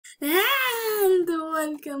And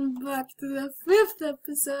welcome back to the 5th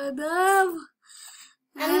episode of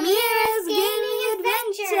Ameera's Gaming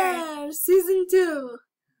Adventure! Season 2.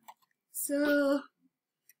 So...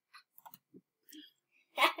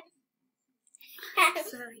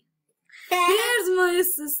 Sorry. Here's my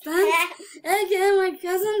assistant, aka my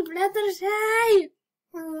cousin Fluttershy.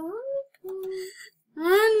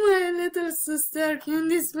 And my little sister,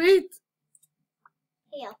 Candy Sweet.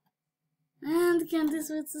 Yeah. And Candy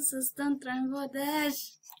Sweet's assistant, Rainbow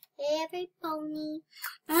Dash. Every pony.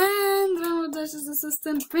 And Rainbow Dash's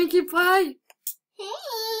assistant, Pinkie Pie. Hey.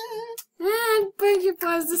 And Pinkie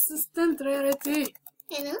Pie's assistant, Rarity.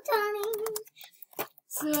 Hello, Tony.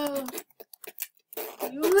 So,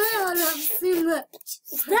 you may all have seen the...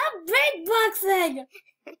 Stop beatboxing!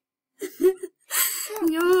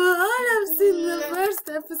 You all have seen the first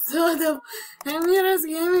episode of Ameera's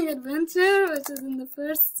Gaming Adventure, which is in the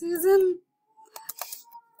first season.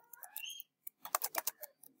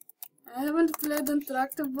 I haven't played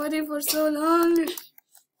Interactive Buddy for so long. Aww.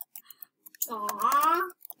 I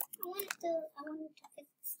want to fix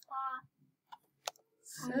the spot.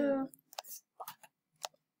 So,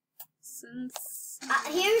 since...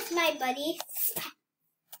 here's my buddy.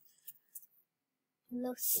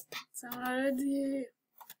 Hello, Spat. So I'm already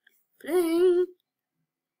playing.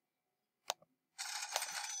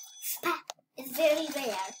 Spat is very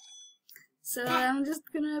rare. So I'm just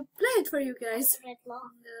gonna play it for you guys. Red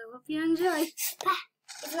long. Hope you enjoy. Spat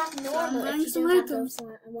is not So normal. I'm buying If you some don't have items. those, I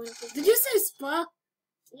want to. Did you say spa?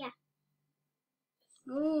 Yeah.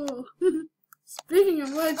 Oh. Speaking of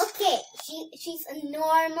which. Okay, she's a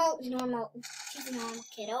normal. She's a normal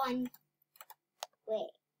kiddo, and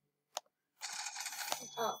wait.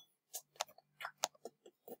 Oh.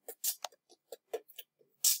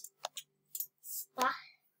 Spa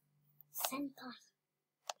Senpai.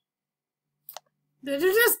 Did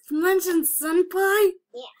you just mention senpai?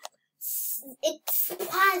 Yeah. It's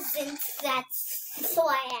pleasant, that's so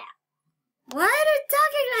I am. Why are you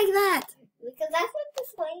talking like that? Because that's what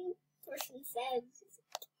this white person says.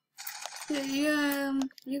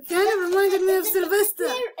 You kind of reminded me of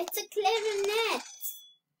Sylvester. It's a clarinet.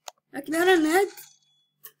 A clarinet?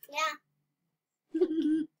 Yeah.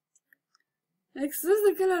 Except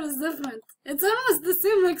the color is different. It's almost the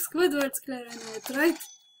same like Squidward's clarinet, right?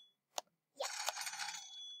 Yeah.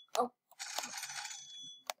 Oh.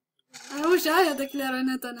 I wish I had a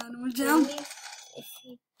clarinet on Animal Jam. If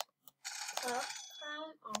you talk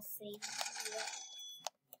time, I'll say yes.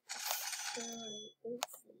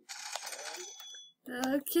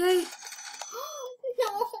 Okay.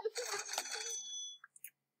 No.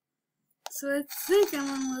 So I think I'm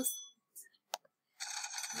almost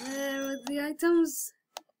there with the items.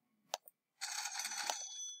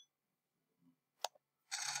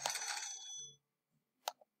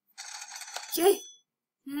 Okay.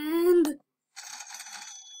 And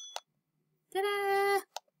ta-da!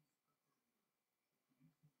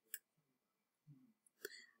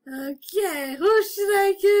 Okay, who should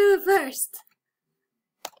I kill first?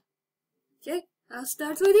 Okay, I'll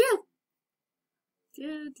start with you.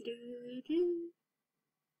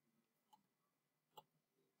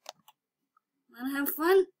 Wanna have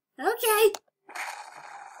fun? Okay.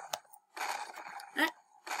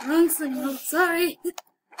 Wrong signal, sorry.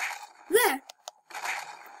 There.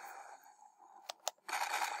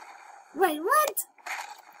 Wait, what?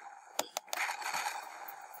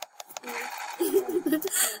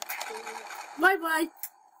 Bye-bye.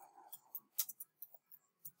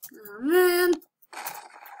 Oh, man.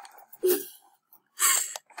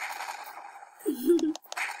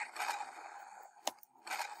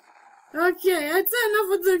 Okay, I'd say enough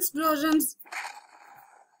with the explosions.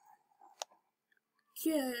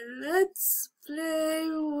 Okay, let's play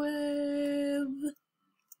with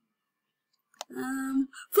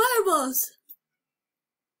fireballs.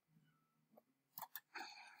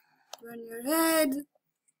 Burn your head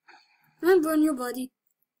and burn your body.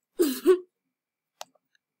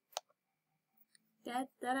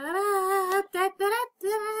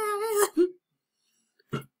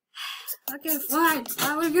 Okay, fine.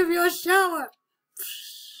 I will give you a shower.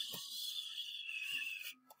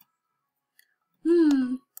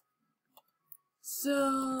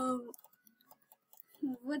 So,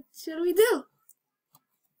 what shall we do?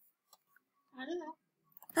 I don't know.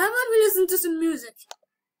 How about we listen to some music?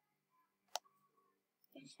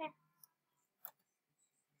 Sure.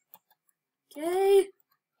 Okay.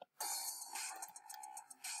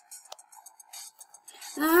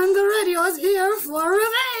 And the radio's here for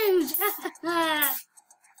revenge!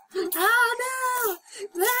 Oh no!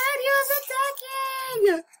 The radio's attacking!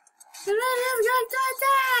 The radio's going to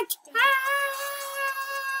attack!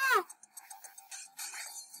 Ah!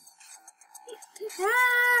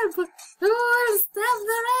 Help! Who will stop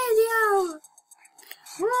the radio?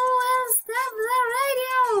 Who will stop the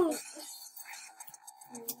radio?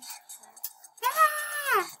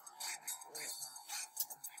 Ah!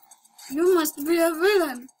 You must be a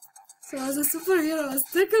villain. So as a superhero, I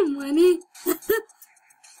tickle money.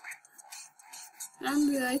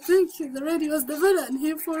 And I think the radio is the villain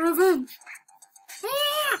here for revenge.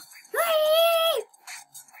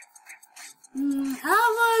 How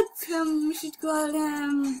about we should call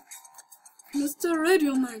him Mr.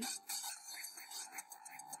 Radio Man.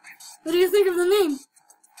 What do you think of the name?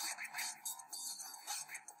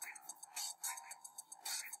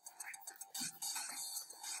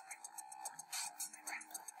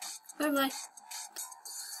 Bye-bye.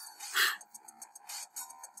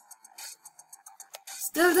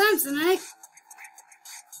 Still dancing, eh?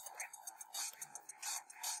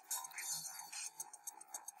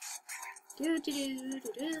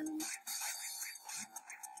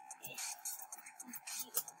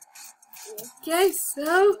 Okay,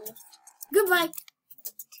 so goodbye.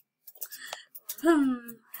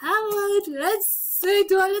 How about let's say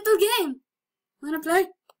to a little game? Wanna play?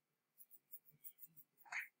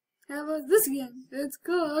 How about this game? It's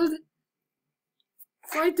called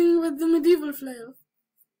Fighting with the Medieval Flail.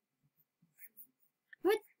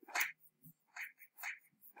 What?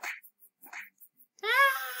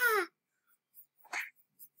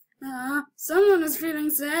 Someone is feeling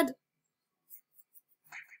sad.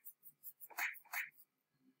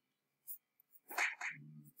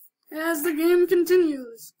 As the game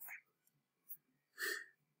continues.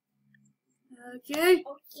 Okay.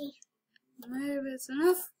 Okay. Maybe it's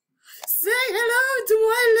enough. Say hello to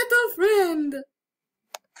my little friend.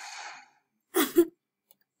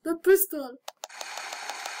 The pistol.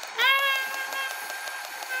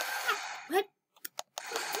 What?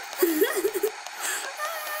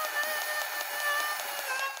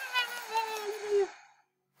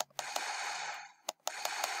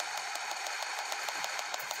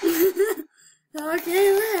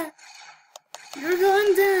 Okay, there. You're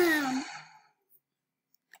going down.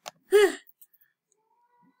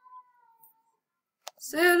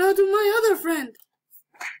 Say hello to my other friend,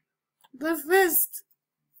 the Fist,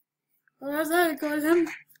 or as I call him,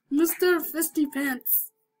 Mr. Fisty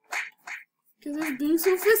Pants, because he's being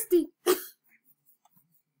so fisty.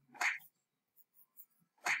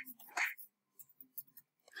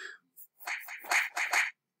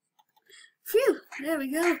 Phew, there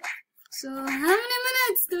we go. So, how many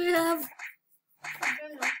minutes do we have? I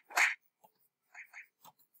don't know.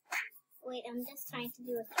 Wait, I'm just trying to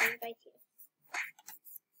do a 3x2.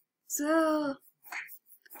 So,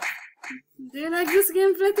 do you like this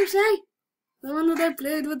game, Fluttershy? The one that I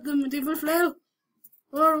played with the medieval flail?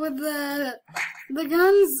 Or with the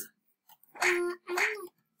guns? I don't know.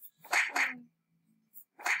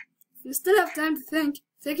 You still have time to think.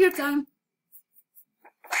 Take your time.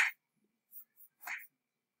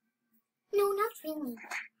 No, not really.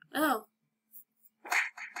 Oh.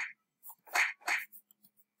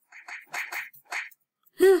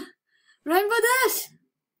 Rainbow Dash!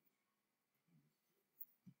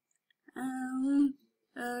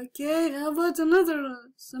 Okay, how about another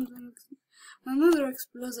another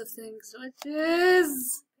explosive thing, which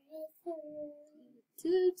is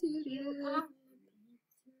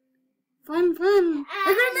fun, a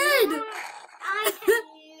grenade!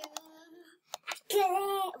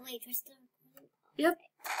 Wait, we're still. Yep.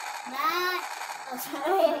 That. Oh,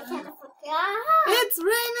 sorry, I kind of forgot. It's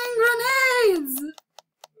raining grenades!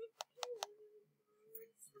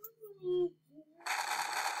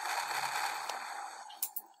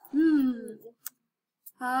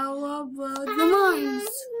 How about the mines?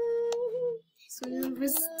 So you'll be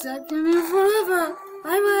stuck in here forever.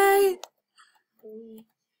 Bye-bye.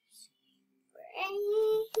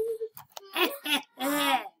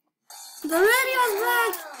 The radio's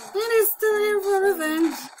back, and it's still here for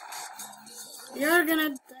revenge. You're gonna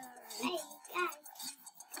die.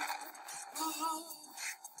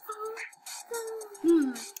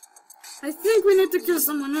 I think we need to kill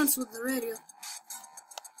someone else with the radio.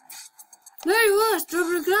 There you are,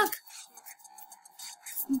 Strawberry Clock.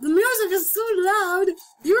 The music is so loud,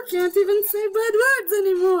 you can't even say bad words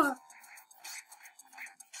anymore.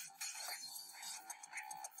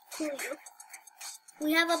 Cool.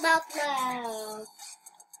 We have about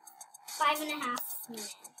 5.5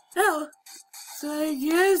 minutes. Oh, so I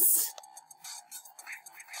guess...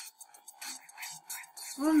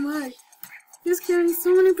 Oh my, he's killing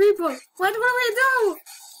so many people. What will we do?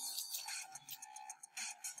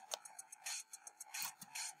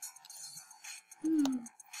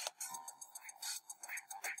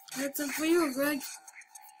 That's up for you, Greg.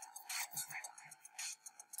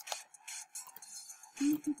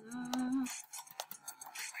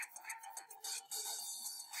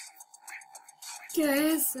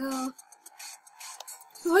 Okay, so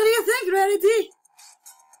what do you think, Rarity?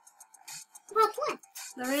 About what?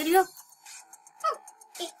 The radio? Oh,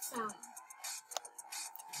 it's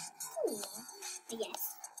cool, I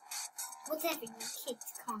guess. Whatever you kids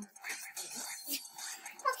call it.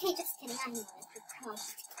 Okay, just kidding. I know that you're probably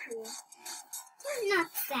cool. You're not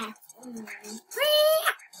that old.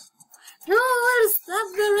 No, stop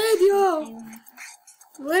the radio!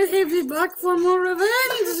 Will he be back for more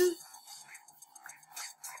revenge?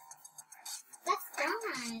 That's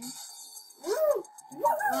fun. Woo!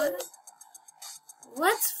 Woo!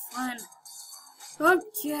 What's fun?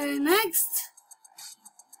 Okay, next.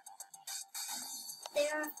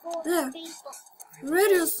 There are four There. people. The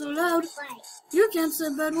radio's so loud, Play. you can say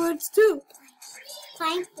bad words too.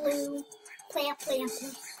 Play blue. Play up, play up,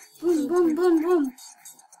 play. Boom, boom, boom, boom.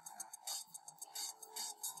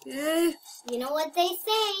 Okay, You know what they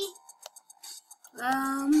say.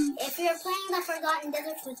 If you're playing the Forgotten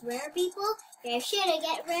Deserts with rare people, you're sure to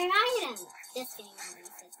get rare items. Just kidding, nobody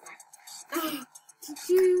says that.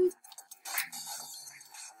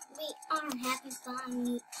 We are having fun.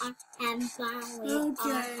 We are having fun. We are okay.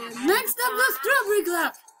 having Next up, the fun. strawberry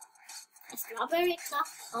clock. A strawberry clock.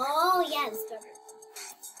 Oh yeah, the strawberry.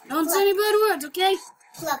 Don't say any bad words, okay?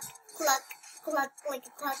 Cluck, cluck, cluck, like a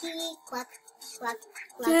clucky, cluck, cluck,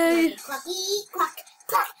 cluck, Okay. like a clucky, cluck,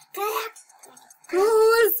 cluck, cluck. Who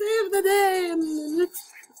will save the day in the next?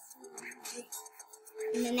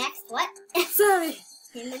 In the next what? Sorry.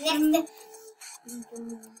 In the next.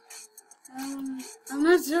 I'm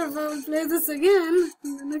not sure if I will play this again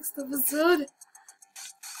in the next episode.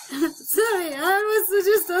 Sorry, I always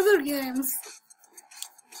suggest other games.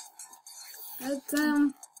 But,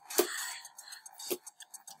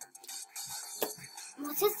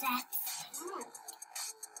 What is that? Oh.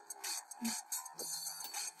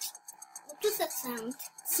 What does that sound?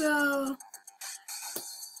 so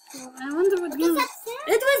I wonder what What game. does that sound?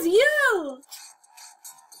 It was you!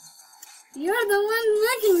 You're the one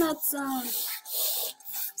making that sound.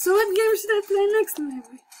 So what game should I play next,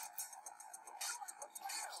 maybe?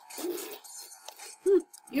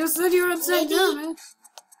 You said you were upside Maybe down, right?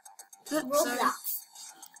 Sorry. Roblox.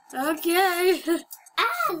 Okay.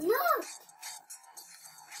 Ah, look!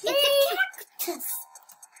 It's a cactus.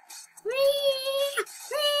 Whee!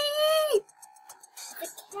 Whee! It's a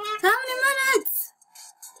cactus. How many minutes?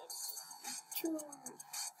 2.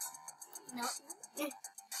 No.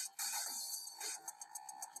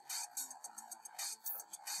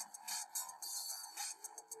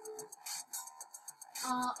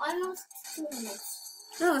 Almost 2 minutes.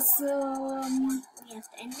 Oh, so, We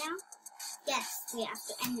have to end now? Yes, we have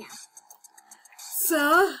to end now.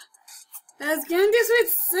 so, as Candy Sweet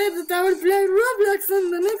said that I will play Roblox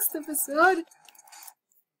in the next episode.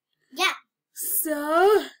 Yeah.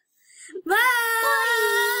 So, bye!